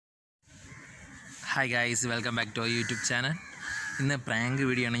Hi guys, welcome back to YouTube channel. ഇന്ന് prank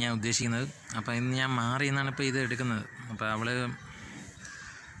video ആണ് ഞാൻ ഉദ്ദേശിക്കുന്നത്. അപ്പോൾ ഇന്ന് ഞാൻ മാറി എന്നാണ് ഇപ്പോൾ ഇത് എടുക്കുന്നത്. അപ്പോൾ അവൾ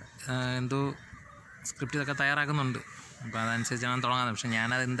എന്തോ സ്ക്രിപ്റ്റ് ഇതൊക്കെ തയ്യാറാക്കുന്നുണ്ട്. അപ്പോൾ അതനുസരിച്ചാണ് തുടങ്ങുന്നത്. പക്ഷേ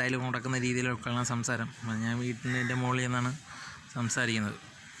ഞാനത് എന്തായാലും മുടക്കുന്ന രീതിയിലൊക്കെയാണ് സംസാരം. ഞാൻ വീട്ടിൻ്റെ മുകളിൽ നിന്നാണ് സംസാരിക്കുന്നത്.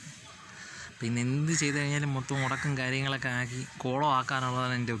 അപ്പോൾ ഇന്ന് എന്ത് ചെയ്ത് കഴിഞ്ഞാലും മൊത്തം മുടക്കും കാര്യങ്ങളൊക്കെ ആക്കി കോളം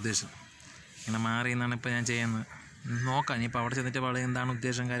ആക്കാനുള്ളതാണ് എൻ്റെ ഉദ്ദേശം. ഇങ്ങനെ മാറി എന്നാണ് ഇപ്പോൾ ഞാൻ ചെയ്യുന്നത്. നോക്കാം ഇനിയിപ്പോൾ അവിടെ ചെന്നിട്ട് അവൾ എന്താണ്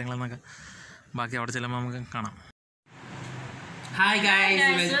ഉദ്ദേശം കാര്യങ്ങളെന്നൊക്കെ ബാക്കി അവിടെ ചെല്ലുമ്പോൾ നമുക്ക് കാണാം. Hi guys,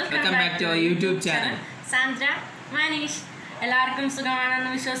 welcome back to YouTube channel SandraManeesh. എല്ലാവർക്കും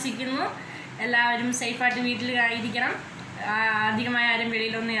സുഖമാണെന്ന് വിശ്വസിക്കുന്നു. എല്ലാവരും സേഫായിട്ട് വീട്ടിലായിരിക്കണം. അധികമായി ആരും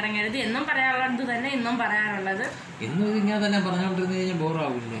വെളിയിലൊന്നും ഇറങ്ങരുത് എന്നും പറയാനുള്ളത് തന്നെ ഇന്നും പറയാനുള്ളത്. എന്നും ഇങ്ങനെ തന്നെ പറഞ്ഞുകൊണ്ടിരുന്ന് കഴിഞ്ഞാൽ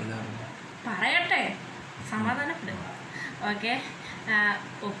ബോറാവില്ലേ? എല്ലാവരും പറയട്ടെ, സമാധാനപ്പെടും. ഓക്കെ,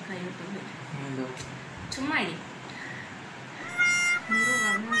 ചുമ്മാ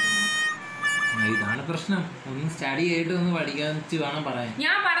ഇതാണ് പ്രശ്നം. ഒന്ന് സ്റ്റഡി ചെയ്തിട്ട് ഒന്ന് പഠിക്കാച്ച് വേണം പറയാൻ.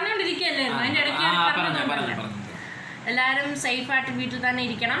 ഞാൻ പറഞ്ഞോണ്ടിരിക്കല്ലേ, എല്ലാവരും സേഫായിട്ട് വീട്ടിൽ തന്നെ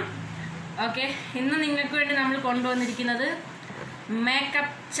ഇരിക്കണം. ഓക്കെ, ഇന്ന് നിങ്ങൾക്ക് വേണ്ടി നമ്മൾ കൊണ്ടുവന്നിരിക്കുന്നത്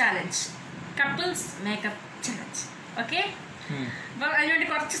makeup challenge, couples makeup challenge. Okay, അപ്പം അതിനുവേണ്ടി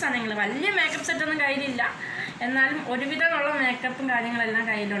കുറച്ച് സാധനങ്ങൾ, വലിയ മേക്കപ്പ് സെറ്റൊന്നും കയ്യിലില്ല, എന്നാലും ഒരുവിധമുള്ള മേക്കപ്പും കാര്യങ്ങളെല്ലാം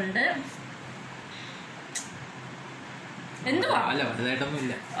കയ്യിലുണ്ട്. എന്തുവാ?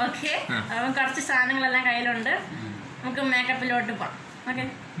 ഓക്കെ, അപ്പം കുറച്ച് സാധനങ്ങളെല്ലാം കയ്യിലുണ്ട്. നമുക്ക് മേക്കപ്പിലോട്ട് പോകാം. ഓക്കെ,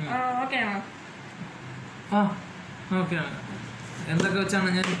 ഓക്കെ ആണോ? എന്തൊക്കെ വെച്ചാണ്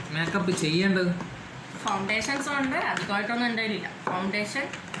ഞാൻ മേക്കപ്പ് ചെയ്യേണ്ടത്? ഫൗണ്ടേഷൻസ് ഉണ്ട്, അധികമായിട്ടൊന്നും ഉണ്ടായില്ല. ഫൗണ്ടേഷൻ,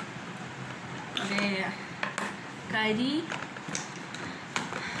 കരി,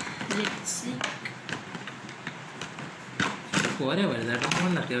 ലിപ്സ്റ്റിക്, പോരെ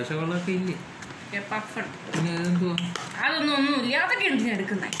വലുതായിട്ടൊന്നും അത്യാവശ്യമുള്ളതൊക്കെ ഇല്ലേ? അതൊന്നും ഒന്നുമില്ല, അതൊക്കെ എന്തിനാ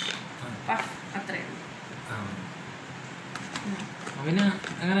എടുക്കുന്നത്? അത്രേ പിന്നെ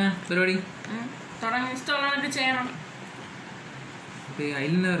അങ്ങനെ പരിപാടി തുടങ്ങി. ഇഷ്ടമുള്ളതൊക്കെ ചെയ്യണം.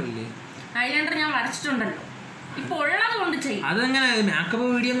 ഐലൈനർ ഞാൻ വരച്ചിട്ടുണ്ടല്ലോ, ഇപ്പൊ ഉള്ളത് കൊണ്ട് ചെയ്യും. അതെങ്ങനെ മേക്കപ്പ്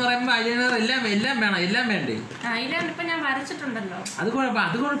വീഡിയോ എന്ന് പറയുമ്പോൾ ഐലൈനർ എല്ലാം വേണം, എല്ലാം വേണ്ടേ? ഐലൈനർ ഇപ്പൊ ഞാൻ വരച്ചിട്ടുണ്ടല്ലോ. അത്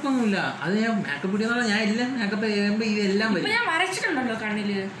കുഴപ്പമൊന്നുമില്ല. അത് ഞാൻ മേക്കപ്പ് വീഡിയോ എന്ന് പറഞ്ഞാൽ ഞാൻ എല്ലാം മേക്കപ്പ് ചെയ്യുമ്പോൾ ഇതെല്ലാം വരും. ഞാൻ വരച്ചിട്ടുണ്ടല്ലോ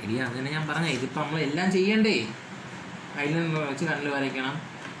കണ്ണില്. എടി അങ്ങനെ ഞാൻ പറഞ്ഞ ഇതിപ്പോ നമ്മളെല്ലാം ചെയ്യണ്ടേ? ഐലൈനർ വെച്ച് കണ്ണിൽ വരയ്ക്കണം,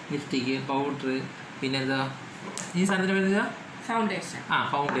 ലിപ്സ്റ്റിക്ക്, പൗഡർ, പിന്നെന്താ ഈ സാധനത്തിന് വരുന്നത് ഫൗണ്ടേഷൻ.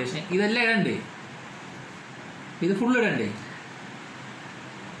 ഫൗണ്ടേഷൻ ഇതെല്ലാം ഇടണ്ടേ? ഇത് ഫുള്ള് ഇടണ്ടേ?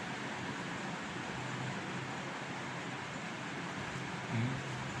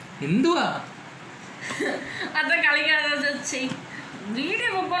 എന്തുവാ അത കളിക്കാതെ വീഡിയോ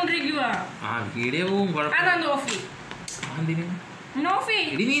പോയിക്കൊണ്ടിരിക്കുക. വീഡിയോ പോകും,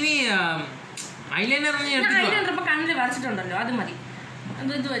 കണ്ണില് വരച്ചിട്ടുണ്ടല്ലോ, അത് മതി.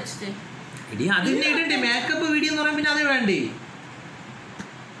 ഇത് വെച്ചിട്ട് അതിനെ ഇടണ്ടേ? മേക്കപ്പ് വീഡിയോ എന്ന് പറയുമ്പോൾ പിന്നെ അത് വേണ്ടേ?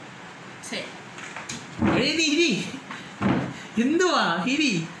 എന്തുവാ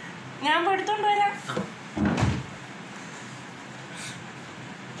ഹിരി? ഞാൻ എടുത്തോണ്ട് വരാം.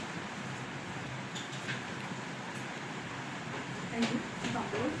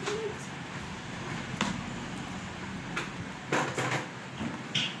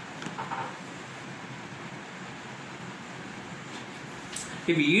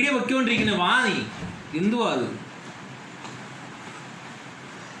 വീഡിയോ വെക്കൊണ്ടിരിക്കുന്ന വാ നീ. എന്തുവാ അത്?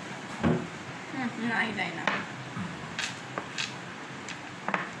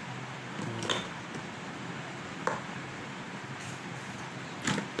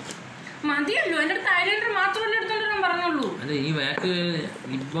 മതിയല്ലോ, എന്റെ അടുത്ത് ഐലൈനർ മാത്രമല്ല എടുത്തോണ്ട് പറഞ്ഞോളൂ. അല്ല, ഈ ബാക്ക്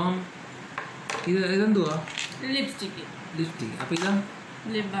ലിപ് ബാം, ഇതെന്തുവാ? ലിപ്സ്റ്റിക്. അപ്പൊ ഇതാ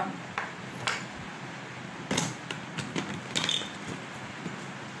ലിപ് ബാം.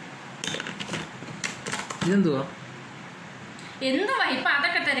 ഇതെന്തുവാ? എന്തുവാ ഇപ്പൊ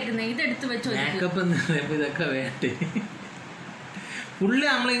അതൊക്കെ തിരക്കുന്നത്? ഇതെടുത്ത് വെച്ചോ. മേക്കപ്പ് എന്ന് പറയുമ്പോൾ ഇതൊക്കെ വേണ്ടേ? ഫുള്ള്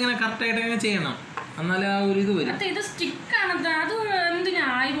നമ്മളിങ്ങനെ കറക്റ്റായിട്ട് ഇങ്ങനെ ചെയ്യണം, എന്നാലും ആ ഒരു ഇത് വരും. ഇത് സ്റ്റിക്കാണ്, അത് എന്തിനാ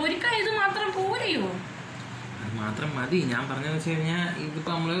ഒരിക്കൽ ഇത് മാത്രം പോരെയോ? അത് മാത്രം മതി. ഞാൻ പറഞ്ഞതെന്ന് വെച്ച് കഴിഞ്ഞാൽ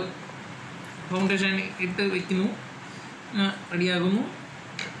ഇതിപ്പോൾ നമ്മൾ ഫൗണ്ടേഷൻ ഇട്ട് വെക്കുന്നു, റെഡിയാകുന്നു.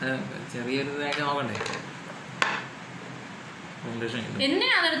 ചെറിയൊരു ഇതായിട്ട് നോക്കണ്ടേ ഫൗണ്ടേഷൻ?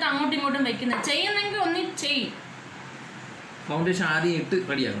 എന്തിനാ അതെടുത്ത് അങ്ങോട്ടും ഇങ്ങോട്ടും വെക്കുന്നത്? ചെയ്യുന്നെങ്കിൽ ഒന്ന് ചെയ്യും. ഫൗണ്ടേഷൻ ആദ്യം ഇട്ട്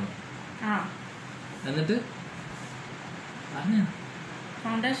റെഡിയാക്കണം, എന്നിട്ട്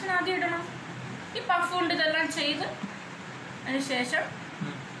ഫൗണ്ടേഷൻ ആദ്യം ഇടണം. ഈ പഫ് കൊണ്ട് ഇതെല്ലാം ചെയ്ത് അതിന് ശേഷം.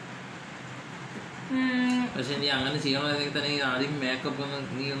 പക്ഷെ നീ അങ്ങനെ ചെയ്യണമെങ്കിൽ തന്നെ ആദ്യം മേക്കപ്പ്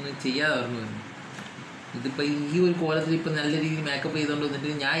നീ ഒന്ന് ചെയ്യാതെ പറഞ്ഞു. ഇതിപ്പോൾ ഈ ഒരു കോലത്തിൽ ഇപ്പം നല്ല രീതിയിൽ മേക്കപ്പ് ചെയ്തുകൊണ്ട്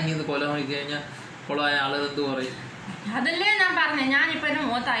വന്നിട്ട് ഞാൻ ഇനി ഒന്ന് കോലം നോക്കി കഴിഞ്ഞാൽ കൊള്ളായ ആളുകൾ എന്ത് പറയും? അതല്ലേ ഞാൻ പറഞ്ഞത്. ഞാനിപ്പോൾ എൻ്റെ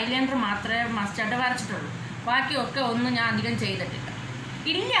മുഖത്ത് ഐലൈനർ മാത്രമേ മസ്റ്റായിട്ട് വരച്ചിട്ടുള്ളൂ. ബാക്കിയൊക്കെ ഒന്നും ഞാൻ അധികം ചെയ്തിട്ടില്ല.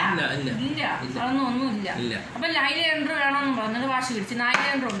 ഇല്ല ഇല്ല അതൊന്നും ഒന്നുമില്ല. അപ്പം ഐലൈനർ വേണമെന്ന് പറഞ്ഞത് വാശി പിടിച്ച്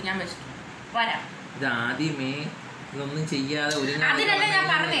ഐലൈനർ കൊണ്ട് ഞാൻ വെച്ചിട്ടു വരാം. ആദ്യമേ ഇതൊന്നും ചെയ്യാതെ അതിനല്ല ഞാൻ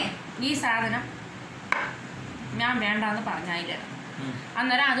പറഞ്ഞേ ഈ സാധനം ഞാൻ വേണ്ടാന്ന് പറഞ്ഞ ഐലൈനർ.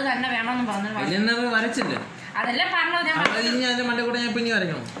 അന്നേരം അത് തന്നെ വേണമെന്ന് പറഞ്ഞത് വരച്ചില്ലേ? അതല്ലേ പറഞ്ഞത്. ഞാൻ മണ്ടേ കൂടെ ഞാൻ പിന്നെ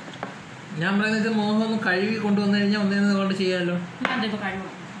വരയ്ക്കണം. ഞാൻ പറയുന്നത് മോഹം ഒന്ന് കഴുകി കൊണ്ടുവന്നു കഴിഞ്ഞാൽ ഒന്നേന്ന് കൊണ്ട് ചെയ്യാമല്ലോ.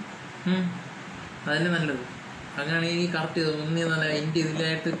 അതല്ലേ നല്ലത്. അങ്ങനെയാണെങ്കിൽ കറക്റ്റ് ചെയ്ത് ഒന്നേ നല്ല എൻ്റെ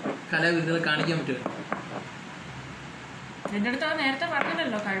ഇതിലായിട്ട് കലാവിരുദ്ധ കാണിക്കാൻ പറ്റുമോ? എൻ്റെ അടുത്ത് അത് നേരത്തെ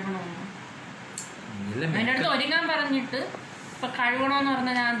പറഞ്ഞില്ലല്ലോ കഴുകണമെന്ന്. എൻ്റെ അടുത്ത് ഒരുങ്ങാൻ പറഞ്ഞിട്ട് ഇപ്പൊ കഴുകണമെന്ന്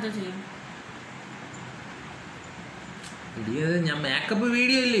പറഞ്ഞാൽ ഞാൻ എന്തോ ചെയ്യും? ഞാൻ മേക്കപ്പ്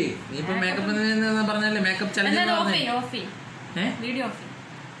വീഡിയോ ഇല്ലേ? നീ ഇപ്പൊ മേക്കപ്പ് പറഞ്ഞല്ലേ makeup challenge. Video of video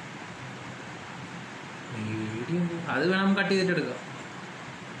അത് വേണം കട്ട് ചെയ്തിട്ട് എടുക്കാം.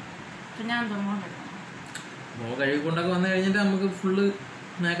 ഞാൻ മുഖം കഴുകിക്കൊണ്ടൊക്കെ വന്നു കഴിഞ്ഞിട്ട് നമുക്ക് ഫുള്ള്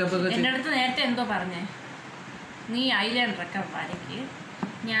മേക്കപ്പ് ഒക്കെ. എൻ്റെ അടുത്ത് നേരത്തെ എന്തോ പറഞ്ഞേ, നീ ഐലൈനറൊക്കെ വരയ്ക്ക്,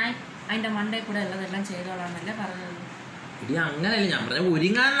 ഞാൻ അതിൻ്റെ മണ്ടേ കൂടെ ഉള്ളതെല്ലാം ചെയ്തോളാന്നല്ലേ പറഞ്ഞത്. ഇടി അങ്ങനെയല്ല ഞാൻ പറഞ്ഞ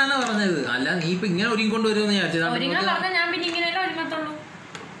ഒരുങ്ങാനാണ് പറഞ്ഞത്. അല്ല നീ ഇപ്പൊ ഇങ്ങനെ ഒരുങ്ങിക്കൊണ്ട് വരുമെന്ന് ഒരുങ്ങാൻ പറഞ്ഞാൽ ഞാൻ പിന്നെ ഇങ്ങനെയല്ല ഒരുങ്ങത്തുള്ളൂ.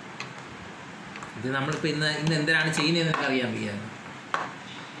 ഇത് നമ്മളിപ്പോ ഇന്ന് എന്തിനാണ് ചെയ്യുന്നതെന്ന് അറിയാൻ വയ്യായിരുന്നു.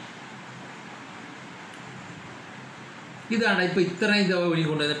 ഇതാണ് ഇപ്പൊ ഇത്രയും ഇത്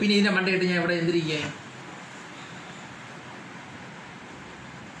ഒരുങ്ങിക്കൊണ്ടുവരുന്നത്. പിന്നെ ഇതിന്റെ മണ്ടയായിട്ട് ഞാൻ ഇവിടെ എന്തിരിക്കേ?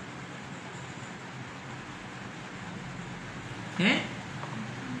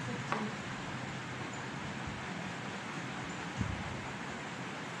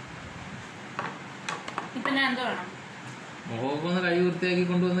 മുഖമൊന്ന് കഴിവ് വൃത്തിയാക്കി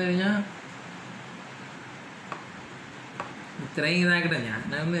കൊണ്ടുവന്നു കഴിഞ്ഞാൽ ഇത്രയും ഇതാക്കട്ടെ.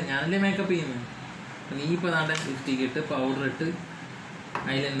 ഞാനല്ലേ മേക്കപ്പ് ചെയ്യുന്നത്. നീ ഇപ്പോൾ നാട്ടെ ലിപ്സ്റ്റിക് ഇട്ട് പൗഡർ ഇട്ട്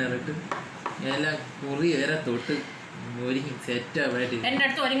ഐലൈനർ ഇട്ട് എല്ലാം കുറി വരെ തൊട്ട് ഒരുങ്ങി സെറ്റായിട്ട്. എൻ്റെ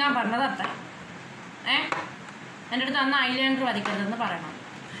അടുത്ത് ഒരുങ്ങാൻ പറഞ്ഞത് അത്ര എൻ്റെ അടുത്ത് അന്ന് ഐലൈനർ വരയ്ക്കരുതെന്ന് പറയണം.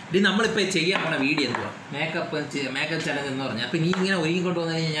 ഇത് നമ്മളിപ്പോൾ ചെയ്യാൻ പോണ വീഡിയോ എന്തുവാ? മേക്കപ്പ് ചലഞ്ച് എന്ന് പറഞ്ഞാൽ. അപ്പം നീ ഇങ്ങനെ ഒരുങ്ങിക്കൊണ്ട്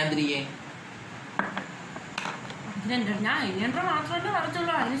വന്നു കഴിഞ്ഞാൽ ഞാൻ തിരികെ ഞാൻ ഐലൈനർ മാത്രമല്ല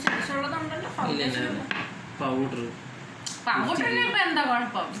വരച്ചുള്ളൂ. അതിന് ശേഷമുള്ളതുണ്ടല്ലോ പൗഡർ. എന്താ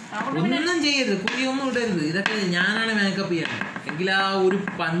കുഴപ്പം? ഒന്നും ചെയ്യരുത്, കുഴിയൊന്നും ഇടരുത്. ഇതൊക്കെ ഞാനാണ് മേക്കപ്പ് ചെയ്യണം. എങ്കിൽ ആ ഒരു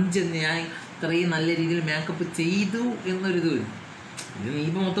പഞ്ച് ഞാൻ ഇത്രയും നല്ല രീതിയിൽ മേക്കപ്പ് ചെയ്തു എന്നൊരിത് വരും. ഇത് നീ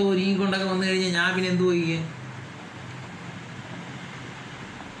ഇപ്പം മൊത്തം ഒരുങ്ങിക്കൊണ്ടൊക്കെ വന്നു കഴിഞ്ഞാൽ ഞാൻ പിന്നെ എന്ത് പോയി?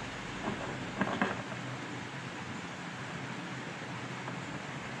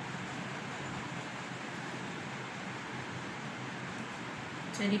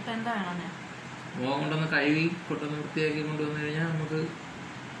 മുഖം കൊണ്ടൊന്ന് കഴുകി കൊണ്ടൊന്ന് വൃത്തിയാക്കി കൊണ്ടുവന്നു കഴിഞ്ഞാൽ നമുക്ക്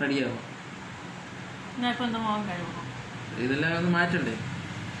റെഡിയാവും. ഇതെല്ലാം ഒന്ന് മാറ്റണ്ടേ?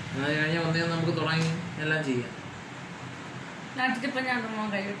 അത് കഴിഞ്ഞാൽ ഒന്നേ നമുക്ക് തുടങ്ങി എല്ലാം ചെയ്യാം.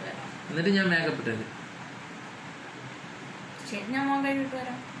 എന്നിട്ട് ഞാൻ മേക്കപ്പ് ഇട്ടത്. ശരി, ഞാൻ മോൻ കഴിവിട്ട്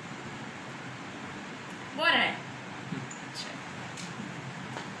വരാം. പോരെ?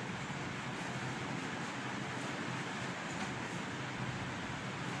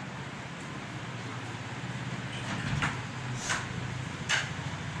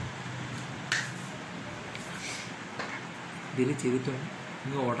 ഇതിൽ ചെയ്തിട്ടും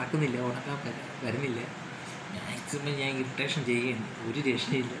ഇങ്ങ് ഉടക്കുന്നില്ല, ഉടക്കാൻ വരുന്നില്ല. മാക്സിമം ഞാൻ ഇറിറ്റേഷൻ ചെയ്യുകയാണ്. ഒരു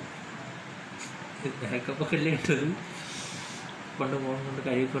രക്ഷയില്ല. മേക്കപ്പൊക്കെ അല്ലേ ഇട്ടത്. കൊണ്ട് മോൻ കൊണ്ട്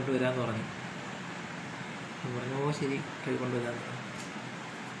കഴുകിക്കൊണ്ട് വരാമെന്ന് പറഞ്ഞു. ഓ ശരി, കഴുകിക്കൊണ്ട് വരാമെന്ന് പറഞ്ഞു.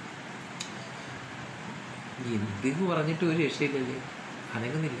 എന്തിന് പറഞ്ഞിട്ട് ഒരു രക്ഷയില്ലല്ലേ?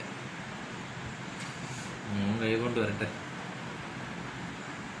 അനങ്ങുന്നില്ല. മോൻ കഴുകിക്കൊണ്ട് വരട്ടെ.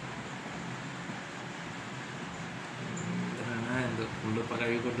 എന്തോ ഫുള്ളിപ്പോൾ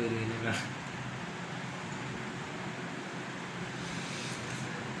കഴുകിക്കൊണ്ട് വരുന്നില്ല.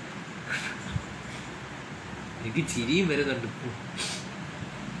 എനിക്ക് ചിരിയും വരുന്നുണ്ട്.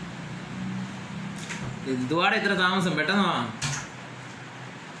 എന്തുവാടെ ഇത്ര താമസം? പെട്ടെന്ന് വാ.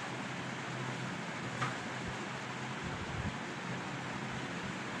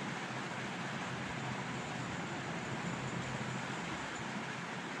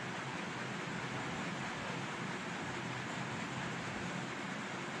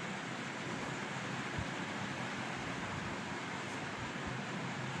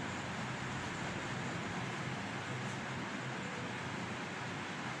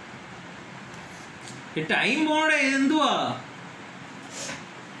 ടൈം പോണേ. എന്തുവാ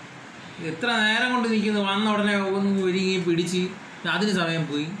എത്ര നേരം കൊണ്ട് നിൽക്കുന്നു? വന്ന ഉടനെ ഒന്ന് ഒരുങ്ങി പിടിച്ച് അതിന് സമയം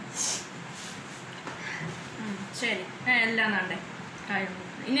പോയി. ശരി, എല്ലാം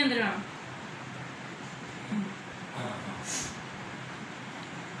ഇനി എന്തിനു വേണം?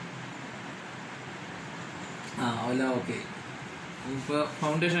 ആ അല്ല ഓക്കെ. ഇപ്പോൾ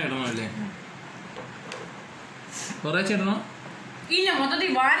ഫൗണ്ടേഷൻ ഇടണമല്ലേ? കുറേശ്ശെ ഇടണോ? ഇല്ല, മൊത്തത്തിൽ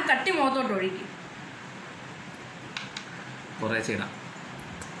വാരി തട്ടി മുഖത്തോട്ട് ഒഴിക്കും. കുറേശ്ശെ ഇടാം.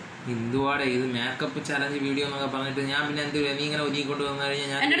 എന്തുവാടെ ഇത് മേക്കപ്പ് ചലഞ്ച് വീഡിയോ എന്നൊക്കെ പറഞ്ഞിട്ട് ഞാൻ പിന്നെ എന്ത് നീ ഇങ്ങനെ ഒരുങ്ങിക്കൊണ്ട് വന്നു കഴിഞ്ഞാൽ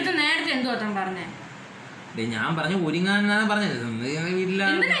ഞാൻ എൻ്റെ അടുത്ത് നേരത്തെ എന്തോ അത്ര പറഞ്ഞേ? ഞാൻ പറഞ്ഞു ഒരുങ്ങാനാണ് പറഞ്ഞത്.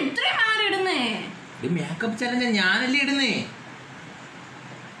 വീട്ടിലാണ് മേക്കപ്പ് ചലഞ്ച് ഞാനല്ലേ ഇടുന്നേ.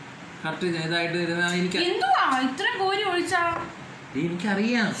 കറക്റ്റ് ഇതായിട്ട്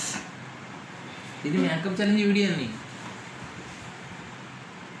എനിക്കറിയാം ഇത് മേക്കപ്പ് ചലഞ്ച് വീഡിയോ തന്നെ.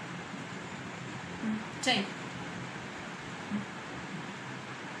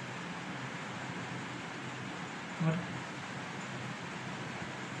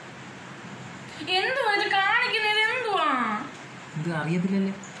 ഇത്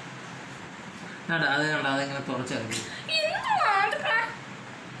അറിയത്തില്ലല്ലേ? അത് കണ്ട അതെങ്ങനെ തുറച്ചറിയും.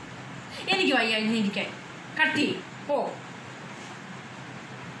 എനിക്ക് വയ്യ ഇരിക്കാൻ. കട്ടി ഓ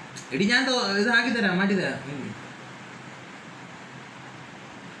എടി ഞാൻ ഇതാക്കി തരാം, മാറ്റി തരാം.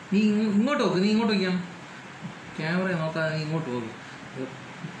 നീ ഇങ്ങോട്ട് നോക്ക്, നീ ഇങ്ങോട്ട് നോക്കിയാ ക്യാമറ നോക്കാതെ നീ ഇങ്ങോട്ട് നോക്ക്.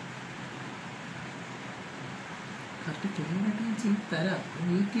 കറക്റ്റ് ക്ലിയറായിട്ട് ഞാൻ ചെയ്ത് തരാം.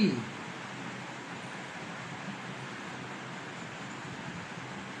 വെയിറ്റ് ചെയ്യും.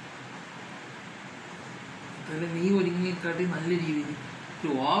 നീ ഒരുങ്ങിക്കാട്ടി നല്ല രീതിയിൽ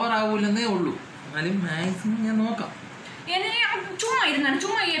ഓവർ ആവൂലെന്നേ ഉള്ളൂ. എന്നാലും മാക്സിമം ഞാൻ നോക്കാം.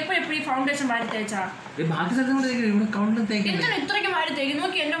 ഫൗണ്ടേഷൻ വാരി തേച്ചാ ബാക്കി സ്ഥലത്തും കൂടെ ഇവിടെ കൗണ്ടും തേക്കുന്നത് ഇത്രയ്ക്ക് വാരി തേക്കും.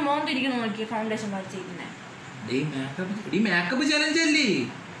 നോക്കി എന്റെ മോന്തിരിക്കുന്നു, നോക്കി ഫൗണ്ടേഷൻ വാരി തേക്കുന്നേ. മേക്കപ്പ് ചലഞ്ച് അല്ലേ?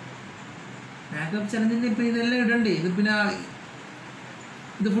 മേക്കപ്പ് ചലഞ്ചിന്റെ ഇപ്പൊ ഇതെല്ലാം ഇടണ്ടേ? ഇത് പിന്നെ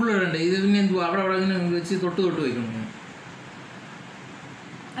ഇത് ഫുള്ള് ഇടണ്ടേ? ഇത് പിന്നെ എന്തുവാ അവിടെ അവിടെ ഇങ്ങനെ വെച്ച് തൊട്ട് വയ്ക്കണം.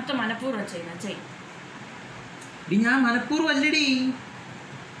 അത്ര മനഃപൂർവ്വം ചെയ്യുന്ന ഞാൻ മനഃപൂർവ്വം അല്ലടി.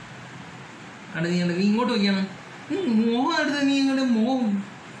 അവിടെ നീ ഇങ്ങോട്ട് വയ്ക്കണം. മോഹം എടുത്ത് നീ ഇങ്ങോട്ട് മോഹം.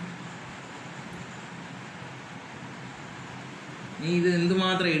 നീ ഇത്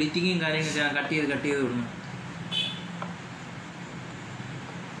എന്തുമാത്രം എഡിറ്റിങ്ങും കാര്യങ്ങളൊക്കെ കട്ട് ചെയ്ത് വിടണം.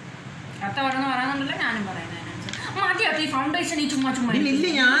 ഇല്ല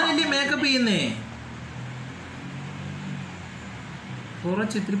ഞാനല്ലേ മേക്കപ്പ് ചെയ്യുന്നേ.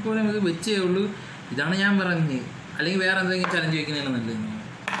 കുറച്ച് ഇത്തിരി പോലെ ഇത് വെച്ചേ ഉള്ളൂ. ഇതാണ് ഞാൻ പറഞ്ഞത്. അല്ലെങ്കിൽ വേറെ എന്തെങ്കിലും ചലഞ്ച് വെക്കുന്നതാണ് നല്ലത്.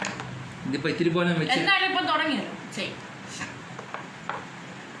 ഇതിപ്പോ ഇത്തിരി പോലെ വെച്ച്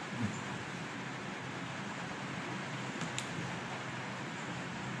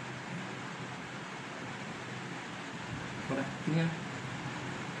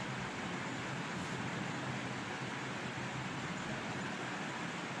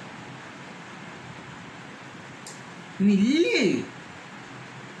ഇല്ലേ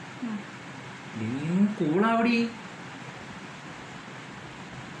കൂളാവടി.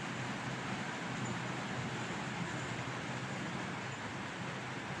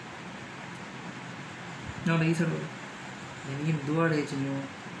 എനിക്ക് എന്തുവാടെ ചിന്നു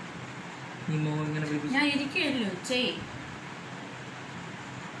നീ മുഖം ഇങ്ങനെ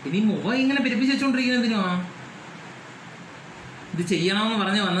ഇനി മുഖം ഇങ്ങനെ പെരുപ്പിച്ച് വെച്ചോണ്ടിരിക്കുന്നതിനോ? ഇത് ചെയ്യണമെന്ന്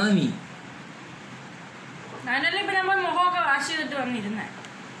പറഞ്ഞു വന്നത് നീ.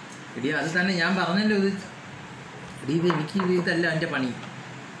 എടി അത് തന്നെ ഞാൻ പറഞ്ഞല്ലോ. എടി ഇത് എനിക്ക് ഇതല്ല എൻ്റെ പണി.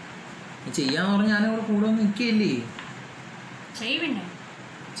 ചെയ്യാന്ന് പറഞ്ഞാൽ ഞാനവിടെ കൂടെ ഒന്നും നിൽക്കുകയല്ലേ.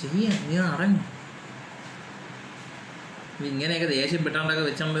 ചെയ്യാം നീ അറിഞ്ഞു. ഇങ്ങനെയൊക്കെ ദേഷ്യപ്പെട്ടാണ്ടൊക്കെ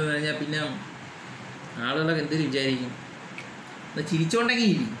വെച്ചോണ്ട് കഴിഞ്ഞാൽ പിന്നെ ആളുകളൊക്കെ എന്തൊരു വിചാരിക്കും. ചിരിച്ചോണ്ടെങ്കിൽ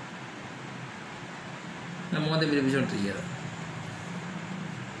ഇരി. മുഖത്തെ പിരിപ്പിച്ചോണ്ടിരിക്കാതെ.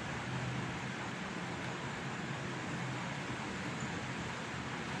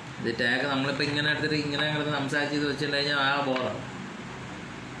 ഇത് ടാഗ് നമ്മളിപ്പോൾ ഇങ്ങനെ എടുത്തിട്ട് ഇങ്ങനെ കിടന്ന് സംസാരിച്ച് ചെയ്ത് വെച്ചിട്ട് കഴിഞ്ഞാൽ ആ ബോറാവും.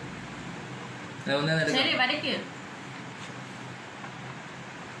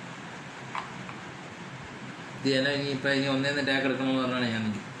 ഇത് തന്നെ ഇനിയിപ്പോൾ ഇനി ഒന്നേന്ന് ടാഗ് എടുക്കണമെന്ന് പറഞ്ഞാണ് ഞാൻ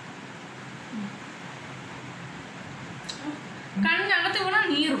നിൽക്കും.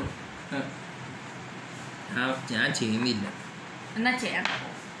 ഞാൻ ചെയ്യുന്നില്ല.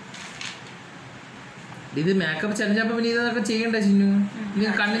 ഇത് മേക്കപ്പ് ചലഞ്ചപ്പോ പിന്നെ ഇതൊക്കെ ചെയ്യണ്ടേ ചിന്നു? നീ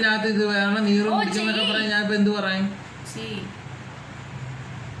കണ്ണിനകത്ത് ഇത് വേണം നീറും പിടിച്ചെന്നൊക്കെ പറയാൻ ഞാനിപ്പോ എന്ത് പറയാൻ?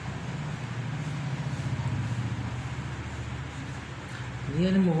 നീ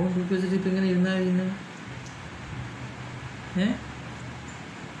അതിന് മുഖം തൂക്കി വെച്ചിട്ട് ഇപ്പൊ ഇങ്ങനെ ഇരുന്നാ പിന്നെ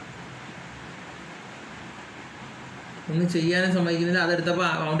ഒന്നും ചെയ്യാനും സമ്മതിക്കുന്നില്ല. അതെടുത്തപ്പോ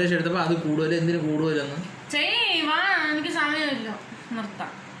ഫൗണ്ടേഷൻ എടുത്തപ്പോ അത് കൂടുതൽ എന്തിനു കൂടുതലൊന്ന് എനിക്ക് സമയമില്ല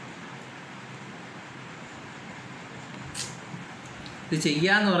നിർത്താം. ഇത്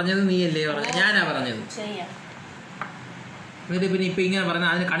ചെയ്യാന്ന് പറഞ്ഞത് നീയല്ലേ പറഞ്ഞത്? ഞാനാ പറഞ്ഞത്. എന്നിട്ട് പിന്നെ ഇപ്പം ഇങ്ങനെ പറഞ്ഞാൽ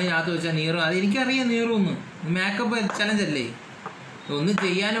അതിന് കണ്ണിനകത്ത് വെച്ചാൽ നീറും. അത് എനിക്കറിയാം നീറുമെന്ന്. മേക്കപ്പ് ചലഞ്ചല്ലേ, ഒന്നും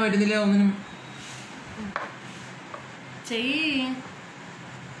ചെയ്യാനും പറ്റുന്നില്ല. ഒന്നിനും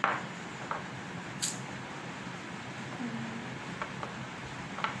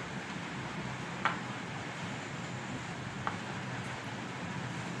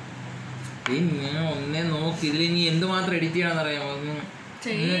ഞാൻ ഒന്നേ നോക്കി. ഇതിൽ ഇനി എന്തുമാത്രം എഡിറ്റ് ചെയ്യണമെന്ന് അറിയാമോ? ഒന്നും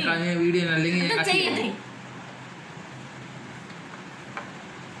കഴിഞ്ഞ വീഡിയോ അല്ലെങ്കിൽ ഞാൻ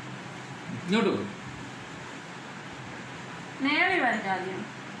ഇങ്ങോട്ട്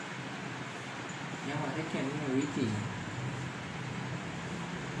ഞാൻ വരയ്ക്കാൻ വെയിറ്റ് ചെയ്യും.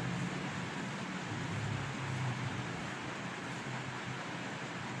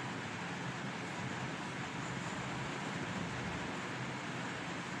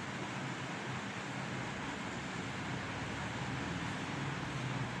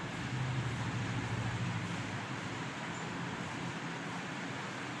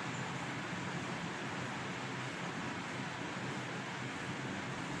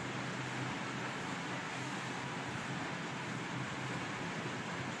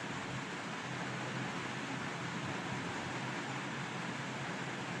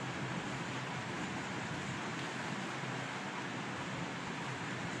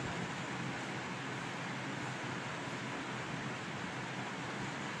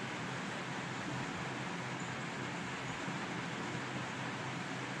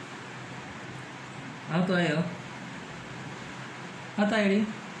 അകത്തായോ? അകത്തായടി.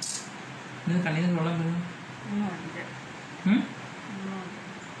 ഇന്ന് കണ്ണിന് വെള്ളം വരുന്നു.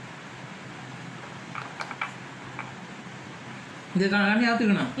 ഇത് കണ്ണി അകത്ത്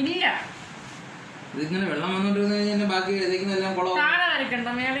വീണോ? ഇല്ല. ഇതിങ്ങനെ വെള്ളം വന്നോണ്ടിരുന്ന് കഴിഞ്ഞാൽ ബാക്കി എല്ലാം കുളം.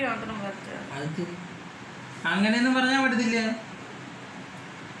 അങ്ങനെയൊന്നും പറഞ്ഞാൽ പറ്റത്തില്ല.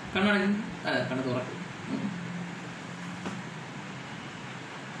 കണ്ണടക്കും. അതെ, കണ്ണ് തുറക്കും.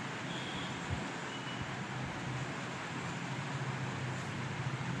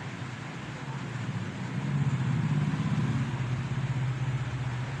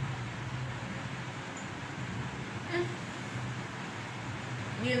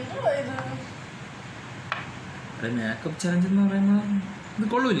 മേക്കപ്പ് ചലഞ്ച് എന്ന് പറയുമ്പോൾ ഇത്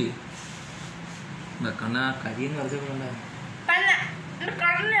കൊള്ളൂലേ? കണ്ണ കരിയെന്ന് പറഞ്ഞ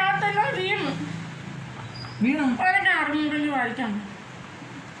വീണോ?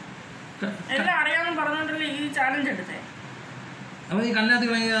 അപ്പൊ ഈ കണ്ണിനകത്ത്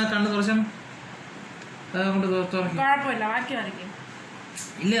കണ്ണ് തുറച്ചാൽ കൊണ്ട്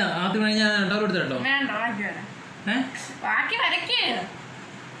ഇല്ല. ആദ്യം കഴിഞ്ഞാൽ രണ്ടാമത് എടുത്തോ.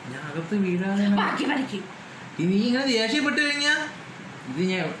 ഞാൻ അകത്ത് വീഴാതെ നീ ഇങ്ങനെ ദേഷ്യപ്പെട്ട് കഴിഞ്ഞാ ഇത്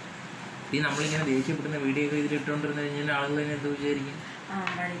ഞാൻ ഈ നമ്മളിങ്ങനെ ദേഷ്യപ്പെടുന്ന വീഡിയോ ഒക്കെ ഇതിലിട്ടോണ്ടിരുന്ന കഴിഞ്ഞാൽ ആളുകൾ തന്നെ എന്ത് വിചാരിക്കും?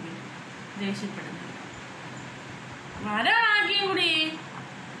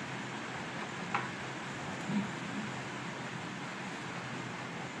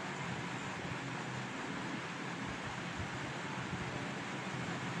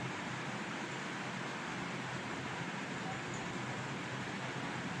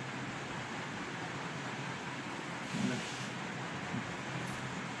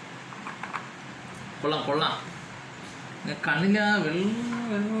 കൊള്ളാം കൊള്ളാം. കണ്ണില്ല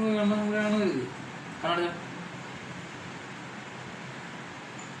വെള്ളം കണ്ണാണ് ഇത്. കണ്ണട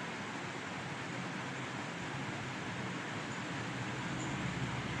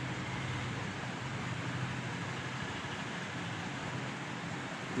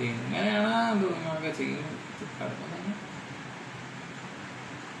എങ്ങനെയാണ് ഒക്കെ ചെയ്യുന്നത്?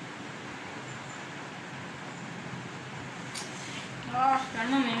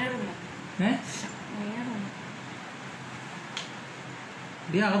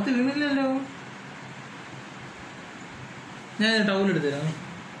 അകത്ത് വീണില്ലല്ലോ. ഞാൻ ടൗൽ എടുത്തരാം.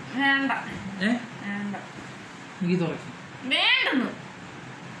 എനിക്ക് തുറക്കും.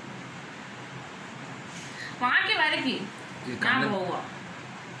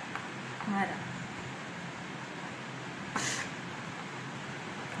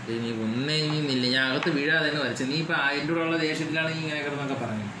 നീ ഒന്നേ ഇനിയില്ല. ഞാൻ അകത്ത് വീഴാതെ തന്നെ വരച്ചു. നീ ഇപ്പൊ അതിൻ്റെ കൂടെ ഉള്ള ദേഷ്യത്തിലാണ് നീ ഇങ്ങനെ കിടന്നൊക്കെ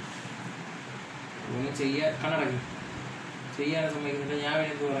പറഞ്ഞു. ഒന്നും ചെയ്യാൻ കണ്ണടക്കി ചെയ്യാൻ സമ്മതിക്കുന്നില്ല. ഞാൻ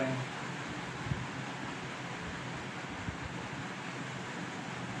എന്ത് പറയാൻ?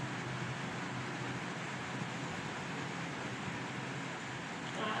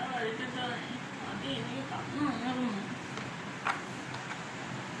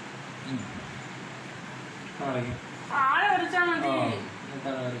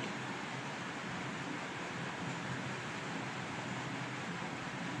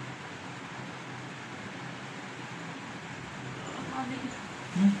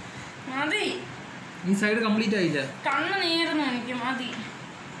 ഈ സൈഡ് കംപ്ലീറ്റ് ആയില്ല. കണ്ണ് നീരുന്നു എനിക്ക്. മതി.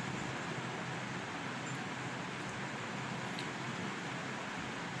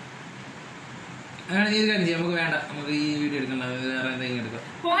 നീ ഒരു കാര്യം ചെയ്യാം, നമുക്ക് വേണ്ട, നമുക്ക് ഈ വീഡിയോ എടുക്കണ്ട, വേറെ എന്തെങ്കിലും എടുക്കാം.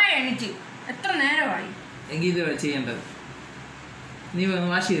 പോയ എനിക്ക് എത്ര നേരമായി എങ്കിൽ ഇത് ചെയ്യേണ്ടത്. നീ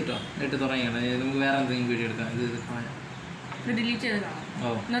വാഷ് ചെയ്തിട്ടോ, ഇട്ട് തുടങ്ങിയാണ്. നമുക്ക് വേറെ എന്തെങ്കിലും വീഡിയോ എടുക്കാം. ഇത് ഡിലീറ്റ് ചെയ്ത് കാണാം.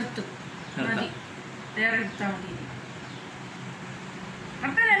 നിർത്തും. മതി, വേറെ എടുത്താൽ മതി.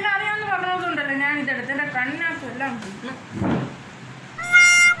 അപ്പം എല്ലാം അറിയാമെന്ന് പറഞ്ഞതുകൊണ്ടല്ലോ ഞാൻ ഇതെടുത്ത്. എൻ്റെ കണ്ണിനകത്തും എല്ലാം കിട്ടുന്നു.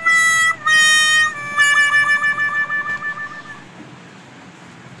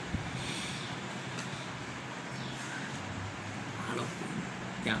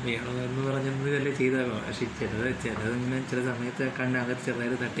 ഞാൻ വേണമെന്ന് പറഞ്ഞത് ഇതല്ലേ ചെയ്താലോ. പക്ഷെ ചിലതിങ്ങനെ ചില സമയത്ത് കണ്ണകത്ത്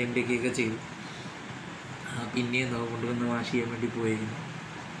ചെറുതായിട്ട് തട്ടേണ്ടിയൊക്കെ ചെയ്തു. പിന്നെയും കൊണ്ടുവന്ന് വാഷ് ചെയ്യാൻ വേണ്ടി പോയിരുന്നു.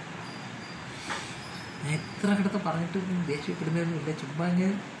 ഞാൻ എത്ര കിടത്ത് പറഞ്ഞിട്ട് ദേഷ്യപ്പെടുന്നതൊന്നുമില്ല, ചുമ്മാ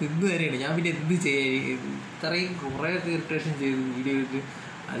ഞാൻ നിന്ന് തന്നെയാണ്. ഞാൻ പിന്നെ എന്ത് ചെയ്യാൻ, ഇത്രയും കുറേയൊക്കെ ഇറിറ്റേഷൻ ചെയ്തു വീഡിയോ ഇട്ട്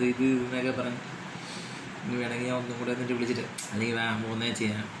അത് ഇത് എന്നൊക്കെ പറഞ്ഞു. ഇനി വേണമെങ്കിൽ ഞാൻ ഒന്നും കൂടെ എന്നിട്ട് വിളിച്ചിട്ട് അല്ലെങ്കിൽ ഒന്നേ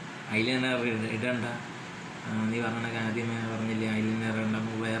ചെയ്യാം. ഐലൈനർ ഇടണ്ട, നീ പറഞ്ഞതൊക്കെ ആദ്യമേ പറഞ്ഞില്ലേ, ഐലൈനർ ഇടണ്ട,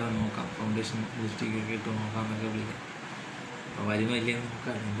 നമുക്ക് വേറെ നോക്കാം, ഫൗണ്ടേഷൻ ലിപ്സ്റ്റിക്കൊക്കെ ഇട്ട് നോക്കാം എന്നൊക്കെ വിളിക്കാം. അപ്പോൾ വരുമോ ഇല്ലെന്ന്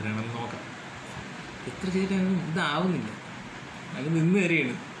നോക്കാം, എന്തിനാണെന്ന് നോക്കാം. എത്ര ചെയ്തിട്ടാണ് ഇതാവുന്നില്ല, അത് നിന്ന്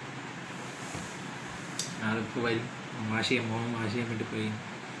തരെയാണ്. ആളിപ്പോൾ വരും, വാഷ് ചെയ്യാൻ പോകാൻ വാഷ് ചെയ്യാൻ വേണ്ടി പോയി.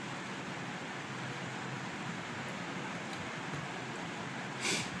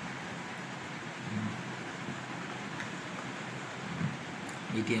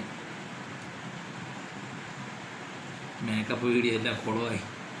 മേക്കപ്പ് വീഡിയോ എല്ലാം കുളമായി.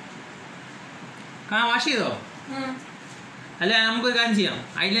 വാഷ് ചെയ്തോ? അല്ല നമുക്കൊരു കാര്യം ചെയ്യാം,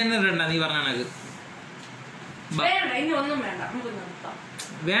 ഐലൈനർ ഇടണ്ട, നീ പറഞ്ഞാണത്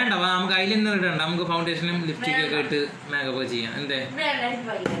വേണ്ട. നമുക്ക് ഐലൈനർ ഇടണ്ട, നമുക്ക് ഫൗണ്ടേഷനും ലിപ്സ്റ്റിക്കൊക്കെ ഇട്ട് മേക്കപ്പ് ചെയ്യാം. എന്തേ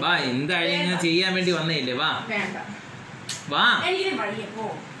വാ, എന്തായാലും ഞാൻ ചെയ്യാൻ വേണ്ടി വന്നേയില്ലേ, വാ വാ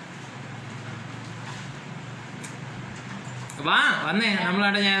വാ വന്നേ.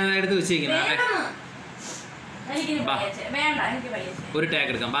 നമ്മളവിടെ ഞാൻ എടുത്ത് വെച്ചേക്കുന്നത് ഒരു ടാഗ്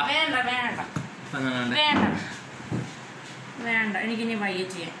എടുക്കാം. വേണ്ട, എനിക്കിനി വയ്യ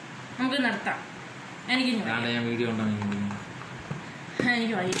ചെയ്യാൻ. നമുക്ക് നിർത്താം. എനിക്ക് ഞാൻ വീഡിയോ ഉണ്ടാകും.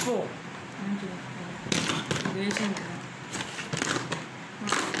 എനിക്ക് വയ്യ. പോ, നമുക്ക്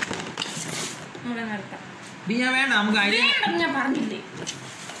നിർത്താം. വേണ്ട, നമുക്ക് ഞാൻ പറഞ്ഞില്ലേ,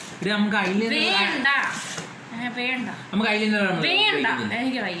 നമുക്ക് ഐലൈനർ വേണ്ട. വേണ്ട, നമുക്ക് ഐലൈനർ വേണ്ട.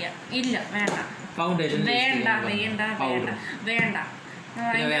 എനിക്ക് വയ്യ. ഇല്ല, വേണ്ട. ഫൗണ്ടേഷൻ വേണ്ട, വേണ്ട, വേണ്ട, വേണ്ട.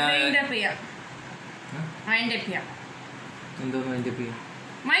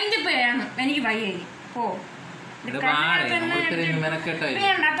 മൈൻഡ് ചെയ്യാന്ന് എനിക്ക് വയ്യ. പോ. വേണ്ട,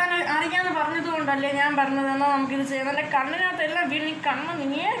 അറിയാന്ന് പറഞ്ഞത് കൊണ്ടല്ലേ ഞാൻ പറഞ്ഞതെന്നോ നമുക്കിത് ചെയ്യാം. എൻ്റെ കണ്ണിനകത്തെല്ലാം വീണി കണ്ണ്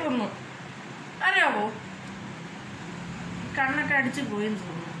നീങ്ങുന്നു, അറിയാവോ? കണ്ണൊക്കെ അടിച്ചു പോയെന്ന്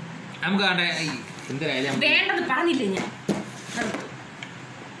തോന്നുന്നു. വേണ്ടത് പറഞ്ഞില്ലേ ഞാൻ.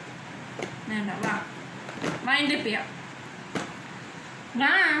 വേണ്ട, വാ, മൈൻഡ് ചെയ്യാം.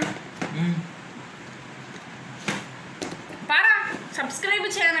 വാ, പറ, സബ്സ്ക്രൈബ്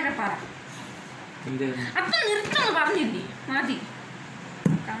ചെയ്യാനൊക്കെ പറ. അപ്പൊ നിർത്തുന്നു പറഞ്ഞില്ലേ, മതി.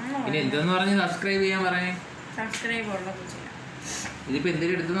 സബ്സ്ക്രൈബ് ചെയ്യാൻ പറയാൻ. സബ്സ്ക്രൈബ് ഉള്ളത് ചെയ്യാം. ഇതിപ്പോ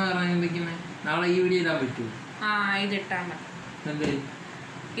എന്തെങ്കിലും എടുത്തെന്ന് പറഞ്ഞിരിക്കുന്നത് നാളെ ഈ വീഡിയോ ഇടാൻ പറ്റൂ. ഇതിട്ടാ മതി.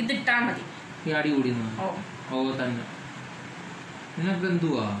 ഇതിട്ടാ മതി. ഈ അടി കൂടി ഓ തന്നെ നിനക്ക്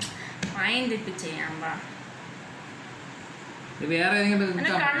എന്തുവാ മൈൻഡ് ഇട്ട് ചെയ്യാൻ പാ. വേറെ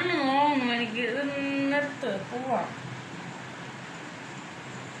കണ്ണു നോന്നു എനിക്ക്. ഇത് നിർത്ത്, പോവാ.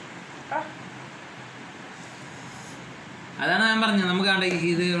 അതാണ് ഞാൻ പറഞ്ഞത്, നമുക്ക്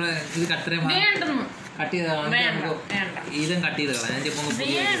ഇത് ഇത് കട്ട് ചെയ്ത് ഇതും കട്ട് ചെയ്ത് കളയാം.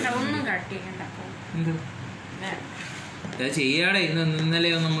 ചെയ്യാടെ ഇന്നലെ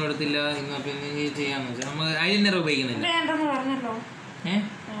ഒന്നും നമ്മൾ എടുത്തില്ല, ഇന്ന് പിന്നെ ചെയ്യാന്ന് വെച്ചാൽ നമ്മൾ ഐലൈനർ ഉപയോഗിക്കുന്നില്ല.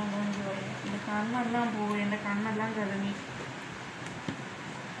 കണ്ണെല്ലാം പോയി, എൻ്റെ കണ്ണെല്ലാം കിളങ്ങി.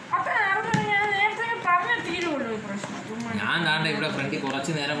 ഞാൻ താണ്ട ഇവിടെ ഫ്രണ്ടിൽ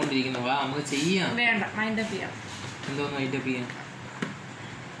കുറച്ച് നേരം കൊണ്ടിരിക്കുന്നു. വാ, നമുക്ക് ചെയ്യാം. വേണ്ട, മൈൻഡ് അപ്പ് ചെയ്യാം. എന്തോന്ന് മൈൻഡ് അപ്പ് ചെയ്യാം?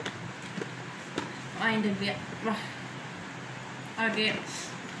 മൈൻഡ് അപ്പ് ചെയ്യാം. ഓക്കെ,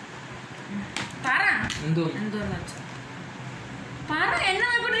 പറ. എന്തോന്ന് വെച്ചാ പറ. എന്നെ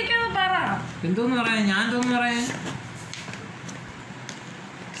നോക്കിട്ടിരിക്കാതെ പറ. എന്തോന്ന് പറയാ? ഞാൻ എന്തോന്ന് പറയാ?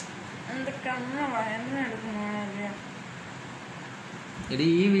 എന്റെ കണ്ണ് വയന്നെടുക്കുന്നു. എടി,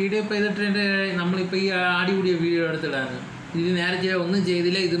 ഈ വീഡിയോ ഇപ്പൊ ചെയ്തിട്ട് നമ്മളിപ്പോ ഈ ആടി കൂടിയ വീഡിയോ എടുത്തിടാണ്. ഇത് നേരെ ചെയ്യാൻ ഒന്നും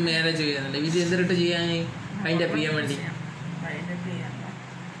ചെയ്തില്ല, ഇത് നേരെ ചെയ്യുന്നുണ്ട്. ഇത് എന്തിട്ട് ചെയ്യാൻ അതിൻ്റെ ചെയ്യാൻ വേണ്ടി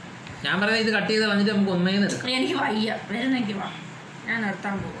ഞാൻ പറയാം. ഇത് കട്ട് ചെയ്ത് കളഞ്ഞിട്ട് നമുക്ക് ഒന്നേന്ന് എടുക്കാം. എനിക്ക് വയ്യ, വരുന്നെങ്കിൽ വാ, ഞാൻ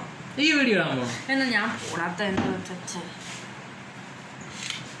നിർത്താൻ പോവാം. ഈ വീഡിയോ ഇടാൻ പോകണം എന്നാ ഞാൻ പോടാത്ത എന്താ വെച്ചാൽ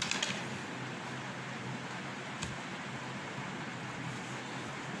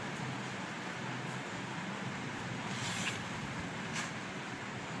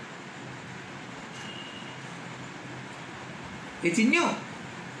ചിന്നു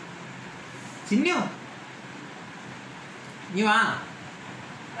ചിന്നു നീ വാ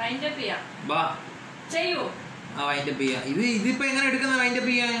വാ ചെയ്യൂ. ആ വൈൻഡപ്പ് ചെയ്യാം. ഇതിപ്പോ എങ്ങനെ എടുക്കുന്ന വൈൻഡപ്പ്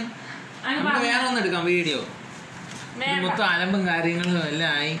ചെയ്യാൻ? നമുക്ക് വേറെ ഒന്നും എടുക്കാം വീഡിയോ. മൊത്തം അലമ്പും കാര്യങ്ങളും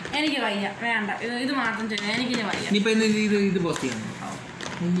എല്ലാം ആയി. എനിക്ക് വയ്യ, വേണ്ട, ഇത് മാത്രം ചെയ്യാം. എനിക്കിത് വയ്യ. ഇനിയിപ്പോ ഇത് പോസ്റ്റ് ചെയ്യണം.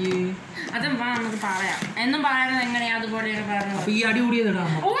 അതും നമുക്ക് പറയാം. എന്നും പറയുന്നത് എങ്ങനെയാ അതുപോലെയാണ് പറയുന്നത്. ഈ അടി കൂടിയത്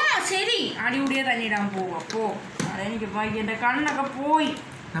ഇടാം. ഓ ശരി, അടി കൂടിയത് തന്നെ ഇടാൻ പോവാ. പോ, അതെനിക്ക് വയ്യ, എന്റെ കണ്ണൊക്കെ പോയി.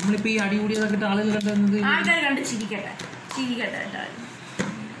 നമ്മളിപ്പോ ഈ അടി കൂടിയതൊക്കെ ആളുകൾ കണ്ടത് ആൾക്കാർ കണ്ട് ചിരിക്കട്ടെ ചിരിക്കട്ടെ.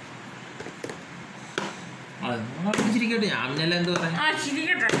 ഞാൻ പിന്നെല്ലാം എന്താ പറയാ,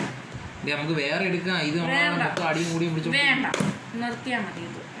 ചിരിക്കട്ടെ. നമുക്ക് വേറെ എടുക്കാം. ഇത് മൊത്തം അടിയും കൂടിയും പിടിച്ചു. വേണ്ട, നിർത്തിയാ മതി.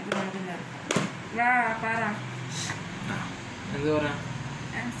 ഇത് എന്താ പറയാ,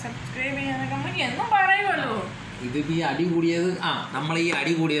 സബ്സ്ക്രൈബ് ചെയ്യാനൊക്കെ എന്നും പറയുമല്ലോ. ഇതിപ്പോ ഈ അടി കൂടിയത് നമ്മൾ ഈ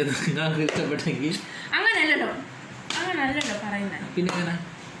അടി കൂടിയത് നിങ്ങൾക്ക് ഇഷ്ടപ്പെട്ടെങ്കിൽ അങ്ങനല്ലല്ലോ പറയുന്നത്. പിന്നെ എങ്ങനെ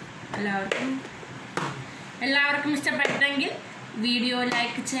എല്ലാവർക്കും ഇഷ്ടപ്പെട്ടെങ്കിൽ വീഡിയോ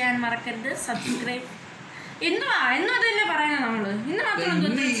ലൈക്ക് ചെയ്യാൻ മറക്കരുത്. സബ്സ്ക്രൈബ് എന്നും അതല്ലേ പറയുന്നത്. നമ്മള് ഇന്ന് മാത്രം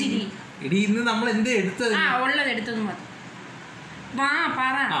ചിരി. ഇന്ന് നമ്മൾ എന്ത് എടുത്തത്? ഉള്ളത് എടുത്തത് മതി. വാ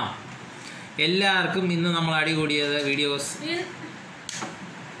പറ. എല്ലാവർക്കും ഇന്ന് നമ്മൾ അടി കൂടിയത് വീഡിയോസ്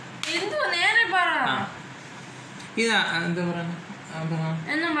എന്തുവാ നേരെ പറ. ഇതാ എന്താ പറയാ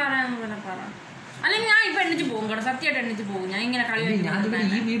എന്നും പറ. അല്ലെങ്കിൽ ഞാൻ ഇപ്പൊ എണ്ണിച്ച് പോകും കേട്ടോ, സത്യമായിട്ട് എണ്ണിച്ച് പോകും. ഞാൻ ഇങ്ങനെ കളി ഈ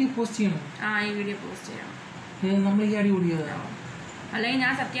വീഡിയോ പോസ്റ്റ് ചെയ്യണം. ഈ വീഡിയോ പോസ്റ്റ് ചെയ്യണം. നമ്മൾ ഈ അടി കൂടിയത് അല്ലെങ്കിൽ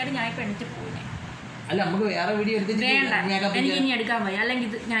ഞാൻ സത്യമായിട്ട് ഞാൻ ഇപ്പൊ എണ്ണിച്ച് പോകുന്നേ. അല്ല നമുക്ക് വേറെ വീഡിയോ എടുത്തിട്ട് വേണ്ട, എനിക്ക് ഇനി എടുക്കാൻ പോയി. അല്ലെങ്കിൽ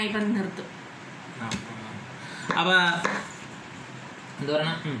ഇത് ഞാൻ ഇപ്പൊ നിർത്തും. അപ്പൊ എന്താ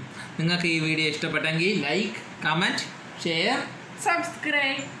പറയണം, നിങ്ങൾക്ക് ഈ വീഡിയോ ഇഷ്ടപ്പെട്ടെങ്കിൽ ലൈക്ക്, കമന്റ്, ഷെയർ,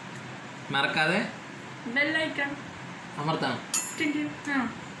 സബ്സ്ക്രൈബ് മറക്കാതെ ബെൽ ഐക്കൺ അമർത്തണം.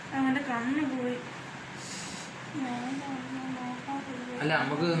 അവന്റെ കണ്ണ് പോയി. അല്ല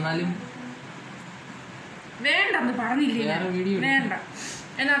നമുക്ക് എന്നാലും വേണ്ടെന്ന് പറഞ്ഞില്ലേ. വേണ്ട,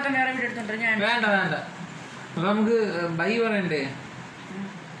 എന്നാത്ത വേറെ വീഡിയോ എടുത്തോണ്ടോ? ഞാൻ വേണ്ട. അപ്പൊ നമുക്ക് ബൈ പറയണ്ടേ?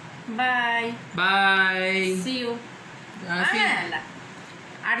 Bye see you. അങ്ങനെയല്ല,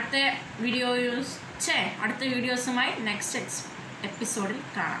 അടുത്ത വീഡിയോസുമായി നെക്സ്റ്റ് എപ്പിസോഡിൽ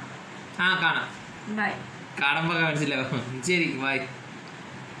കാണാം. ബൈ. കാണുമ്പോ മനസ്സിലാവും. ശരി, ബൈ.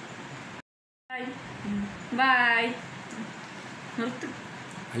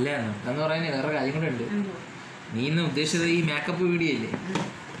 അല്ല എന്ന് പറയുന്നത് വേറെ കാര്യം കൂടെ ഉണ്ട്. നീ ഇന്ന് ഉദ്ദേശിച്ചത് ഈ മേക്കപ്പ് വീഡിയോ ഇല്ലേ?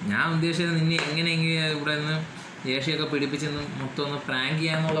 ഞാൻ ഉദ്ദേശിച്ചത് നിന്നെ എങ്ങനെയെങ്കിലും ഇവിടെ നിന്ന് ദേഷ്യമൊക്കെ പിടിപ്പിച്ചെന്ന് മൊത്തം ഒന്ന് പ്രാങ്ക്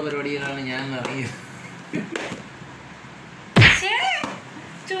ചെയ്യാന്നുള്ള പരിപാടിയിലാണ് ഞാൻ ഇറങ്ങിയത്.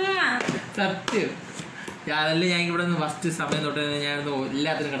 സത്യം. അതല്ല, ഞാൻ ഇവിടെ നിന്ന് ഫസ്റ്റ് സമയം തൊട്ട് ഞാൻ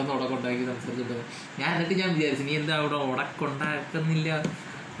എല്ലാത്തിനും കിടന്ന് ഉടക്കുണ്ടാക്കി സംസാരിച്ചിട്ട് എന്നിട്ട് ഞാൻ വിചാരിച്ചു നീ എന്താ അവിടെ ഉടക്കുണ്ടാക്കുന്നില്ല,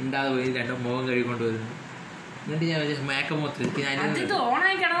 ഉണ്ടാതെ പോയി രണ്ടും മുഖം കഴുകിക്കൊണ്ട് വരുന്നു. എന്നിട്ട് ഞാൻ വിചാരിച്ചു മേക്കപ്പ് മൊത്തം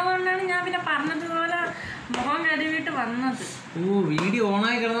ഓണായി കിടന്നതുകൊണ്ടാണ് ഞാൻ പിന്നെ പറഞ്ഞതുപോലെ മുഖം കഴുകിയിട്ട് വന്നത്. വീഡിയോ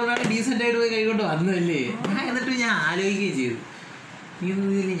ഓണായി കിടന്നതുകൊണ്ടാണ് ഡീസൻ്റ് ആയിട്ട് പോയി കൈകൊണ്ട് വന്നതല്ലേ. എന്നിട്ട് ഞാൻ ആലോചിക്കുകയും ചെയ്തു,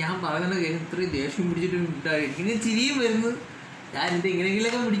 നീ ഞാൻ പറയുന്നത് ഇത്രയും ദേഷ്യം പിടിച്ചിട്ട് ഉണ്ടായി ഇങ്ങനെ ചിരിയും വരുന്നു. ഞാൻ എൻ്റെ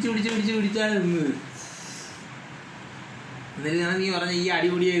ഇങ്ങനെയെങ്കിലൊക്കെ പിടിച്ചാണ് നിന്നത്. എന്നിട്ട് ഞാൻ നീ പറഞ്ഞ ഈ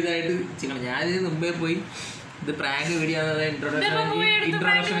അടിപൊളി ഇതായിട്ട് ചെയ്യണം. ഞാനിതിന് മുമ്പേ പോയി ഇത് പ്രാങ്ക് വീഡിയോ എന്നുള്ള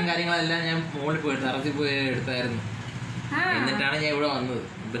ഇൻട്രൊഡക്ഷനും കാര്യങ്ങളെല്ലാം ഞാൻ മുകളിൽ പോയി ടെറസിൽ പോയി എടുത്തായിരുന്നു. എന്നിട്ടാണ് ഞാൻ ഇവിടെ വന്നത്.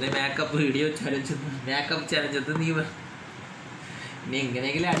 പിന്നെ മേക്കപ്പ് ചലഞ്ചത്ത് നീ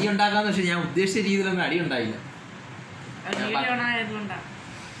എങ്ങനെയെങ്കിലും അടി ഉണ്ടാക്കാന്ന്. പക്ഷെ ഞാൻ ഉദ്ദേശിച്ച രീതിയിലൊന്നും അടി ഉണ്ടായില്ല.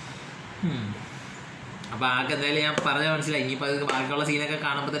 അപ്പൊ ആൾക്ക് എന്തായാലും ഞാൻ പറഞ്ഞാൽ മനസ്സിലായി. ഇനിയിപ്പോൾ അത് ബാക്കിയുള്ള സീനൊക്കെ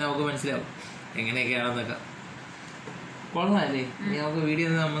കാണുമ്പോൾ തന്നെ നമുക്ക് മനസ്സിലാവും എങ്ങനെയൊക്കെയാണെന്നൊക്കെ. കൊള്ളാമല്ലേ? ഇനി നമുക്ക് വീഡിയോ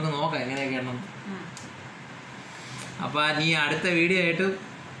നമുക്ക് നോക്കാം എങ്ങനെയൊക്കെയാണെന്ന്. അപ്പൊ നീ അടുത്ത വീഡിയോ ആയിട്ട്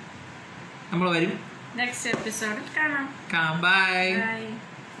നമ്മൾ വരും. നെക്സ്റ്റ് എപ്പിസോഡിൽ കാണാം. ബൈ.